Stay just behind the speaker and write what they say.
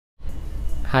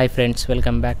Hi friends,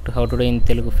 welcome back to how to do in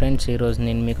Telugu. Friends, ఈరోజు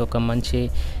నేను మీకు ఒక మంచి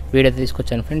వీడియో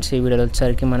తీసుకొచ్చాను. ఫ్రెండ్స్, ఈ వీడియోలో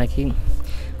వచ్చేసరికి మనకి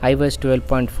iOS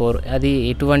 12.4 అది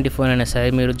ఎటువంటి ఫోన్ అయినా సరే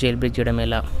మీరు జైల్ బ్రేక్ చేయడం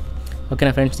ఎలా,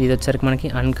 ఓకేనా ఫ్రెండ్స్. ఇది వచ్చేసరికి మనకి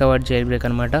అన్కవర్డ్ జైల్ బ్రేక్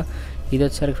అనమాట. ఇది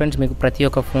వచ్చేసరికి ఫ్రెండ్స్ మీకు ప్రతి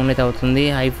ఒక్క ఫోన్ అయితే అవుతుంది.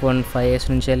 iPhone 5s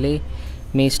నుంచి వెళ్ళి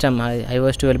మీ ఇష్టం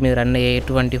iOS 12 మీద రన్ అయ్యే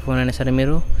ఎటువంటి ఫోన్ అయినా సరే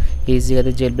మీరు ఈజీగా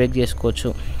అయితే జైల్ బ్రేక్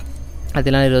చేసుకోవచ్చు. అది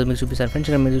ఇలా ఈరోజు మీకు చూపిస్తాను ఫ్రెండ్స్.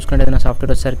 ఇక్కడ మీరు చూసుకుంటే నా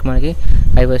సాఫ్ట్వేర్ వచ్చేసరికి మనకి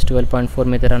iOS 12.4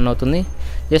 మీద రన్ అవుతుంది.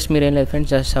 జస్ట్ మీరు ఏం లేదు ఫ్రెండ్స్,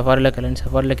 జస్ట్ సఫారీలోకి వెళ్ళండి.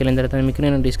 సఫారీలోకి వెళ్ళిన తర్వాత మీకు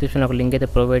నేను డిస్క్రిప్షన్లో ఒక లింక్ అయితే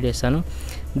ప్రొవైడ్ చేస్తాను.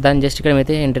 దాన్ని జస్ట్ ఇక్కడ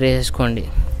అయితే ఎంటర్ చేసుకోండి.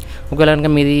 ఒకవేళ కనుక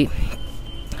మీది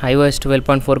iOS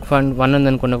 12.4.1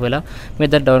 ఉందనుకోండి, ఒకవేళ మీరు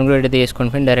దాన్ని డౌన్గ్రేడ్ అయితే చేసుకోండి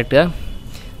ఫ్రెండ్. డైరెక్ట్గా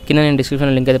కింద నేను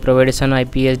డిస్క్రిప్షన్లో లింక్ అయితే ప్రొవైడ్ చేస్తాను,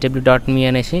 ipsw.me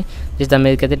అనేసి. జస్ట్ దాని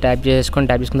మీదకి అయితే ట్యాప్ చేసుకొని,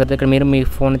 ట్యాప్ చేసుకున్న తర్వాత ఇక్కడ మీరు మీ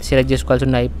ఫోన్ అయితే సెలెక్ట్ చేసుకోవాల్సి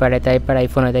ఉంటుంది. ఐప్యాడ్ అయితే ఐప్యాడ్,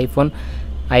 ఐఫోన్ అయితే ఐఫోన్,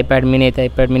 ఐప్యాడ్ మినీ అయితే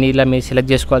ఐప్యాడ్ మినీ, ఇలా మీరు సెలెక్ట్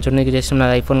చేసుకోవాల్సి ఉంటుంది. జస్ట్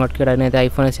నాది ఐఫోన్ కాబట్టి నేనైతే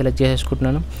ఐఫోన్ అయితే సెలెక్ట్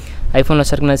చేసుకుంటున్నాను. ఐఫోన్లో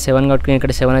సరికి నాది 7 కాబట్టి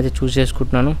ఇక్కడ 7 అయితే చూస్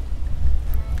చేసుకుంటున్నాను.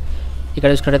 ఇక్కడ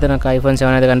చూసుకుంటే నాకు iPhone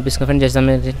 7 అయితే కనిపిస్తుంది ఫ్రెండ్. జస్ట్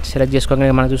సెలెక్ట్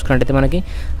చేసుకోగానే మనం చూసుకున్నట్టయితే మనకి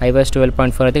iOS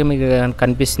 12.4 అయితే మీకు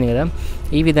కనిపిస్తుంది కదా.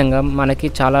 ఈ విధంగా మనకి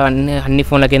చాలా అన్ని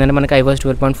ఫోన్లకి ఏంటంటే మనకి iOS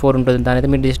 12.4 ఉంటుంది. దాని అయితే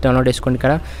మీరు జస్ట్ డౌన్లోడ్ చేసుకోండి.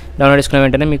 ఇక్కడ డౌన్లోడ్ చేసుకున్న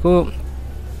వెంటనే మీకు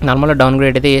నార్మల్గా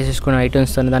డౌన్గ్రేడ్ అయితే చేసేసుకుని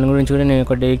ఐటమ్స్. దాని గురించి కూడా నేను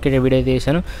ఒక డెడికేటెడ్ వీడియో అయితే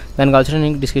చేశాను. దానికి కావాల్సిన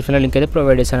నేను డిస్క్రిప్షన్లో లింక్ అయితే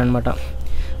ప్రొవైడ్ చేశాను అనమాట.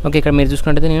 ఓకే, ఇక్కడ మీరు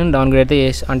చూసుకుంటే నేను డౌన్గ్రేడ్ అయితే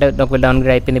అంటే ఒకవేళ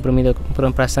డౌన్గ్రేడ్ అయిపోయింది,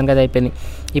 ఇప్పుడు ప్రస్తుతానికి అయితే అయిపోయింది.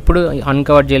 ఇప్పుడు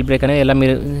అన్కవర్డ్ జైల్ బ్రేక్ అనేది ఎలా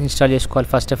మీరు ఇన్స్టాల్ చేసుకోవాలి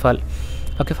first of all.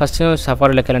 Okay, first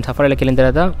సఫారీలోకి వెళ్ళండి. సఫారీలోకి వెళ్ళిన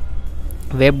తర్వాత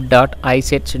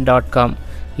web.isearch.com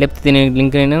లేకపోతే దీని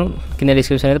లింక్ నేను కింద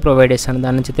డిస్క్రిప్షన్ అయితే ప్రొవైడ్ చేస్తాను.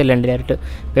 దాని నుంచి అయితే వెళ్ళండి. డైరెక్ట్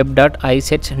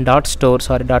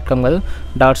web.isearch.store కాదు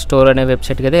 .store అనే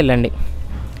వెబ్సైట్కి అయితే వెళ్ళండి.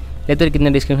 లేదా కింద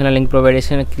డిస్క్రిప్షన్లో లింక్ ప్రొవైడ్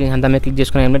చేసి అంతా మీరు క్లిక్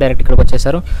చేసుకుని డైరెక్ట్ ఇక్కడికి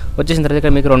వచ్చేసారు. వచ్చేసిన తర్వాత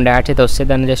ఇక్కడ మీకు 2 యాడ్స్ అయితే వస్తాయి.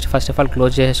 దాన్ని just first of all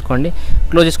close చేసుకోండి.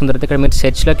 క్లోజ్ చేసుకున్న తర్వాత ఇక్కడ మీరు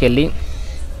సెర్చ్లోకి వెళ్ళి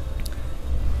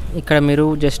ఇక్కడ మీరు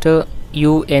జస్ట్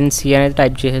UNC అనేది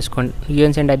టైప్ చేసేసుకోండి.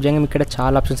 UNC అని టైప్ చేయగా ఇక్కడ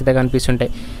చాలా ఆప్షన్స్ అయితే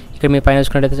కనిపిస్తుంటాయి. ఇక్కడ మీ పైన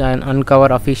చూసుకున్నట్టయితే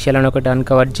అన్కవర్ అఫీషియల్ అని ఒకటి,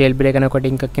 అన్కవర్ జైల్ బ్రేక్ అని ఒకటి,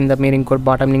 ఇంకా కింద మీరు ఇంకోటి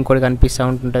బాటమ్ ఇంకోటి కనిపిస్తూ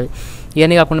ఉంటుంది.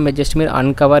 ఇవన్నీ కాకుండా మీరు జస్ట్ మీరు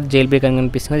అన్కవర్ జైల్ బ్రేక్ అని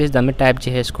కనిపిస్తుంది. జస్ట్ దాన్ని ట్యాప్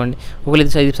చేసేసుకోండి. ఒకవేళ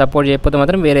ఇది సపోర్ట్ చేయకపోతే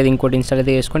మాత్రం వేరేది ఇంకోటి ఇన్స్టాల్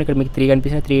అయితే చేసుకోండి. ఇక్కడ మీకు 3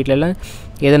 కనిపిస్తుంది. 3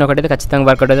 ఏదైనా ఒకటి అయితే ఖచ్చితంగా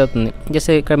వర్కౌట్ అయితే అవుతుంది.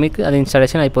 జస్ట్ ఇక్కడ మీకు అది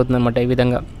ఇన్స్టాలేషన్ అయిపోతుంది అనమాట. ఈ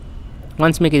విధంగా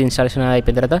వన్స్ మీకు ఇది ఇన్స్టాలేషన్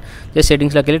అయిపోయిన తర్వాత జస్ట్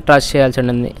సెట్టింగ్స్లోకి వెళ్ళి ట్రస్ట్ చేయాల్సి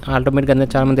ఉంటుంది. ఆటోమేటిక్గా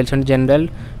అందరూ చాలామంది తెలిసి జనరల్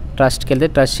ట్రస్ట్కి వెళ్తే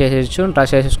ట్రస్ట్ చేసేయచ్చు.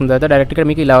 ట్రస్ట్ చేసేసుకున్న తర్వాత డైరెక్ట్ ఇక్కడ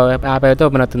మీకు ఇలా యాప్ అయితే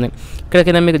ఓపెన్ అవుతుంది. ఇక్కడ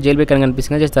కింద మీకు జైల్ బ్రేక్ అని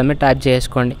కనిపిస్తుంది. జస్ట్ దాన్ని ట్యాప్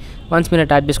చేసుకోండి. వన్స్ మీరు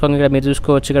ట్యాప్ చేసుకోండి. ఇక్కడ మీరు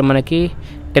చూసుకోవచ్చు ఇక్కడ మనకి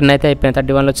 10 అయితే అయిపోయినాయి.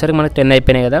 31 వచ్చేసరికి మనకి 10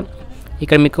 అయిపోయినాయి కదా.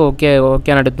 ఇక్కడ మీకు ఓకే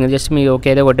అని అడుగుతుంది. జస్ట్ మీరు ఓకే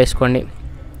అయితే కొట్టేసుకోండి.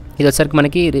 ఇది వచ్చేసరికి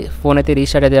మనకి ఫోన్ అయితే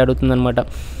రీస్టార్ట్ అయితే అడుగుతుంది అనమాట.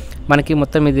 మనకి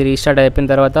మొత్తం ఇది రీస్టార్ట్ అయిపోయిన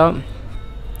తర్వాత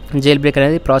జైల్ బ్రేక్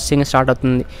అనేది ప్రాసెసింగ్ స్టార్ట్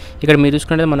అవుతుంది. ఇక్కడ మీరు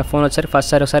చూసుకుంటే మన ఫోన్ వచ్చేసరికి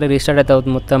ఫస్ట్ ఒకసారి రీస్టార్ట్ అయితే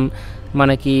అవుతుంది మొత్తం.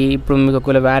 మనకి ఇప్పుడు మీకు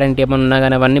ఒకవేళ వారంటీ ఏమైనా ఉన్నా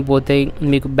కానీ అవన్నీ పోతాయి.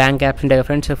 మీకు బ్యాంక్ యాప్స్ ఉంటాయి కదా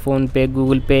ఫ్రెండ్స్, ఫోన్పే,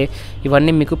 గూగుల్ పే,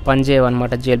 ఇవన్నీ మీకు పనిచేయవు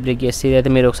అనమాట జైల్ బ్రేక్ చేస్తే.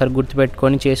 ఇదైతే మీరు ఒకసారి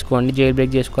గుర్తుపెట్టుకొని చేసుకోండి. జైల్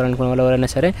బ్రేక్ చేసుకోవాలనుకున్న వాళ్ళు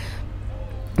ఎవరైనా సరే.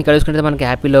 ఇక్కడ చూసుకుంటే మనకి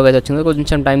హ్యాపీ లోగో అయితే వచ్చింది.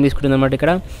 కొంచెం టైం తీసుకుంటుంది అనమాట.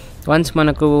 ఇక్కడ వన్స్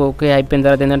మనకు ఓకే అయిపోయిన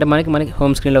తర్వాత ఏంటంటే మనకి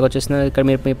హోమ్ స్క్రీన్లోకి వచ్చేస్తుంది. ఇక్కడ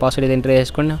మీరు మీ పాస్వర్డ్ అయితే ఎంటర్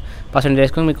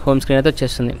చేసుకొని మీకు హోమ్ స్క్రీన్ అయితే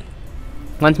వచ్చేస్తుంది.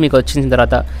 వన్స్ మీకు వచ్చిన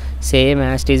తర్వాత సేమ్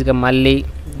యాస్టీజ్గా మళ్ళీ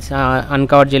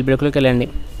అన్కవర్డ్ జైల్ బ్రేక్లోకి వెళ్ళండి.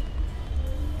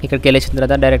 ఇక్కడికి వెళ్ళేసిన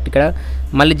తర్వాత డైరెక్ట్ ఇక్కడ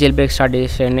మళ్ళీ జైల్ బ్రేక్ స్టార్ట్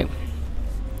చేసేయండి.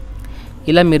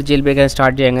 ఇలా మీరు జైల్ బ్రేక్ అనేది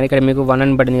స్టార్ట్ చేయగానే ఇక్కడ మీకు 1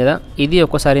 అని పడింది కదా. ఇది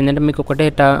ఒక్కోసారి ఏంటంటే మీకు ఒకటే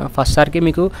ఫస్ట్ సారికి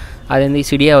మీకు అదేంటి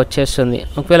సిడియా వచ్చేస్తుంది.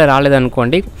 ఒకవేళ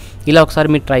రాలేదనుకోండి ఇలా ఒకసారి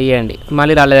మీరు ట్రై చేయండి.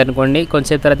 మళ్ళీ రాలేదనుకోండి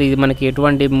కొంచెంసేపు తర్వాత ఇది మనకి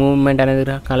ఎటువంటి మూవ్మెంట్ అనేది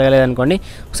కలగలేదనుకోండి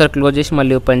ఒకసారి క్లోజ్ చేసి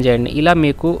మళ్ళీ ఓపెన్ చేయండి. ఇలా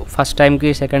మీకు ఫస్ట్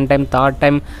టైంకి, second time, third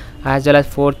time, as well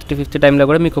as 4th to 5th టైంలో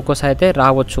కూడా మీకు ఒక్కోసారి అయితే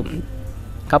రావచ్చు.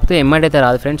 కాకపోతే ఎమ్మటి అయితే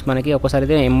రాదు ఫ్రెండ్స్. మనకి ఒక్కోసారి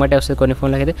అయితే ఎమ్మటే వస్తుంది. కొన్ని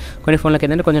ఫోన్లకి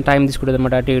ఏంటంటే కొంచెం టైం తీసుకుంటుంది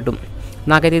అనమాట అటు ఇటు.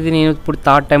 నాకైతే ఇది నేను ఇప్పుడు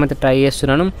 3rd టైం అయితే ట్రై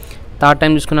చేస్తున్నాను. 3rd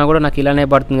టైం చూసుకున్నా కూడా నాకు ఇలానే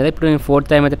పడుతుంది కదా. ఇప్పుడు నేను 4th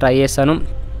టైం అయితే ట్రై చేస్తాను.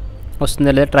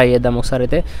 వస్తుందో లేదా ట్రై చేద్దాం ఒకసారి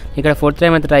అయితే. ఇక్కడ 4th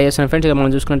టైం అయితే ట్రై చేస్తాను ఫ్రెండ్స్. ఇక్కడ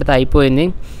మనం చూసుకున్నట్టయితే అయిపోయింది.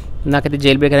 నాకైతే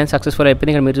జైల్ బ్రేక్ అనేది సక్సెస్ఫుల్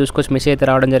అయిపోయింది. ఇక్కడ మీరు చూసుకోవచ్చు మెసేజ్ అయితే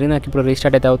రావడం జరిగింది. నాకు ఇప్పుడు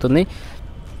రీస్టార్ట్ అయితే అవుతుంది.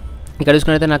 ఇక్కడ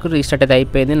చూసుకుంటే నాకు రీస్టార్ట్ అయితే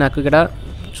అయిపోయింది. నాకు ఇక్కడ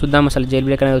చూద్దాం అసలు జైల్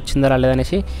బ్రేక్ అనేది వచ్చిందా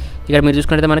రాలేదనేసి. ఇక్కడ మీరు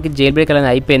చూసుకుంటే మనకి జైల్ బ్రేక్ అనేది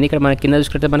అయిపోయింది. ఇక్కడ మనకి కింద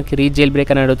చూసుకుంటే మనకి జైల్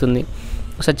బ్రేక్ అని అడుగుతుంది.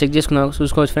 ఒకసారి చెక్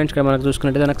చూసుకోవచ్చు ఫ్రెండ్స్. ఇక్కడ మనకు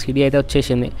చూసుకున్నట్టయితే నాకు సిడి అయితే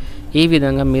వచ్చేసింది. ఈ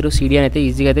విధంగా మీరు సిడి అయితే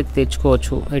ఈజీగా అయితే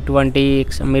తెచ్చుకోవచ్చు. ఎటువంటి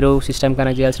మీరు సిస్టమ్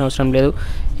కనెక్ట్ చేయాల్సిన అవసరం లేదు.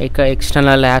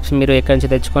 ఎక్స్టర్నల్ యాప్స్ మీరు ఎక్కడి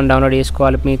నుంచి తెచ్చుకొని డౌన్లోడ్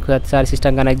చేసుకోవాలి. మీకు ఒకసారి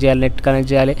సిస్టమ్ కనెక్ట్ చేయాలి, నెట్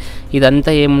కనెక్ట్ చేయాలి,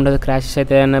 ఇదంతా ఏముండదు. క్రాషెస్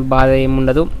అయితే అనే బాధ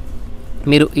ఏముండదు.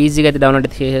 మీరు ఈజీగా అయితే డౌన్లోడ్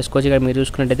అయితే చేసేసుకోవచ్చు. ఇక్కడ మీరు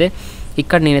చూసుకున్నట్టయితే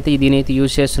ఇక్కడ నేనైతే దీనైతే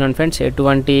యూజ్ చేస్తున్నాను ఫ్రెండ్స్.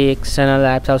 ఎటువంటి ఎక్స్టర్నల్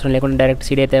యాప్స్ అవసరం లేకుండా డైరెక్ట్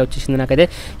సిడి అయితే వచ్చేసింది నాకైతే.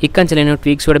 ఇక్కడ నుంచి నేను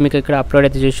ట్వీక్స్ కూడా మీకు ఇక్కడ అప్లోడ్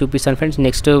అయితే చేసి చూపిస్తాను ఫ్రెండ్స్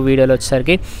నెక్స్ట్ వీడియోలో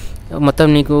వచ్చేసరికి. మొత్తం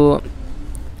నీకు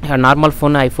నార్మల్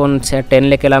ఫోన్ ఐఫోన్ 10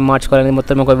 లెక్క ఎలా మార్చుకోవాలని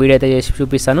మొత్తం ఒక వీడియో అయితే చేసి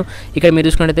చూపిస్తాను. ఇక్కడ మీరు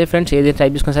చూసుకున్నట్టయితే ఫ్రెండ్స్ ఏదైతే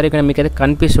టైప్ చేసుకున్నా సరే ఇక్కడ మీకు అయితే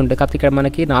కనిపిస్తుంటుంది, కాకపోతే ఇక్కడ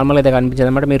మనకి నార్మల్గా అయితే కనిపించదు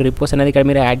అనమాట. మీరు రిపోర్ట్స్ అనేది ఇక్కడ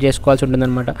మీరు యాడ్ చేసుకోవాల్సి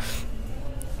ఉంటుందన్నమాట.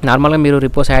 నార్మల్గా మీరు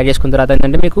రిపోర్ట్స్ యాడ్ చేసుకున్న తర్వాత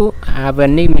ఏంటంటే మీకు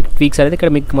అవన్నీ మీకు ట్వీక్స్ అనేది ఇక్కడ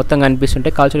మీకు మొత్తం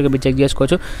కనిపిస్తుంటాయి. కాల్చుగా మీరు చెక్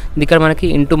చేసుకోవచ్చు. ఇక్కడ మనకి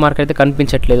ఇంటూ మార్క్ అయితే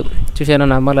కనిపించట్లేదు. చూసాను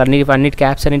నార్మల్ అన్నిటి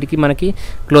క్యాప్స్ అన్నిటికీ మనకి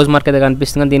క్లోజ్ మార్క్ అయితే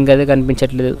కనిపిస్తుంది, దీనికి అయితే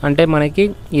కనిపించట్లేదు. అంటే మనకి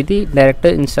ఇది డైరెక్ట్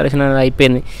ఇన్స్టాలేషన్ అనేది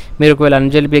అయిపోయింది. మీరు ఒకవేళ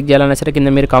అన్జైల్బ్రేక్ చేయాలన్నా సరే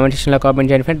కింద మీరు కామెంట్ సెక్షన్లో కామెంట్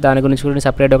చేయండి ఫ్రెండ్స్. దాని గురించి కూడా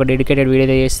సపరేట్ ఒక డెడికేటెడ్ వీడియో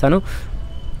అయితే చేస్తాను.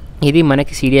 ఇది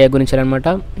మనకి CDI గురించి అనమాట.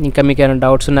 ఇంకా మీకు ఏమైనా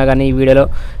డౌట్స్ ఉన్నా కానీ ఈ వీడియోలో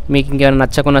మీకు ఇంకేమైనా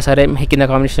నచ్చకున్నా సరే మీ కింద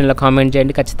కామెంట్ సెక్షన్లో కామెంట్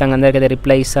చేయండి, ఖచ్చితంగా అందరికైతే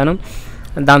రిప్లై ఇస్తాను.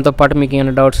 దాంతోపాటు మీకు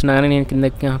ఏమైనా డౌట్స్ ఉన్నా కానీ నేను కింద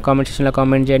కామెంట్ సెక్షన్లో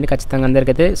కామెంట్ చేయండి, ఖచ్చితంగా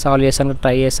అందరికైతే సాల్వ్ చేస్తాను,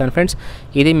 ట్రై చేస్తాను ఫ్రెండ్స్.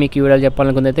 ఇది మీకు ఈ వీడియోలో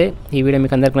చెప్పాలనుకుందైతే ఈ వీడియో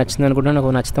మీకు అందరికీ నచ్చింది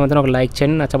అనుకుంటున్నాను. నచ్చితే మాత్రం ఒక లైక్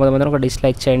చేయండి, నచ్చకపోతే మాత్రం ఒక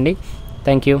డిస్లైక్ చేయండి.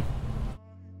 Thank you.